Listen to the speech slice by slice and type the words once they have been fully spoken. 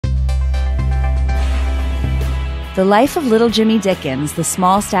The life of Little Jimmy Dickens, the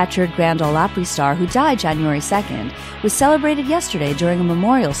small-statured Grand Ole Opry star who died January 2nd, was celebrated yesterday during a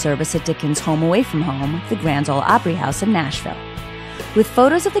memorial service at Dickens' home away from home, the Grand Ole Opry House in Nashville. With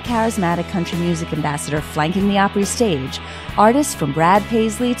photos of the charismatic country music ambassador flanking the Opry stage, artists from Brad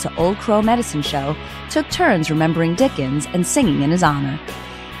Paisley to Old Crow Medicine Show took turns remembering Dickens and singing in his honor.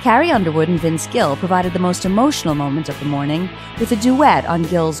 Carrie Underwood and Gill provided the most emotional moment of the morning with a duet on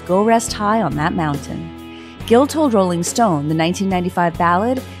Gill's Go Rest High on That Mountain. Gill told Rolling Stone the 1995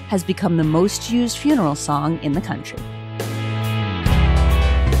 ballad has become the most used funeral song in the country.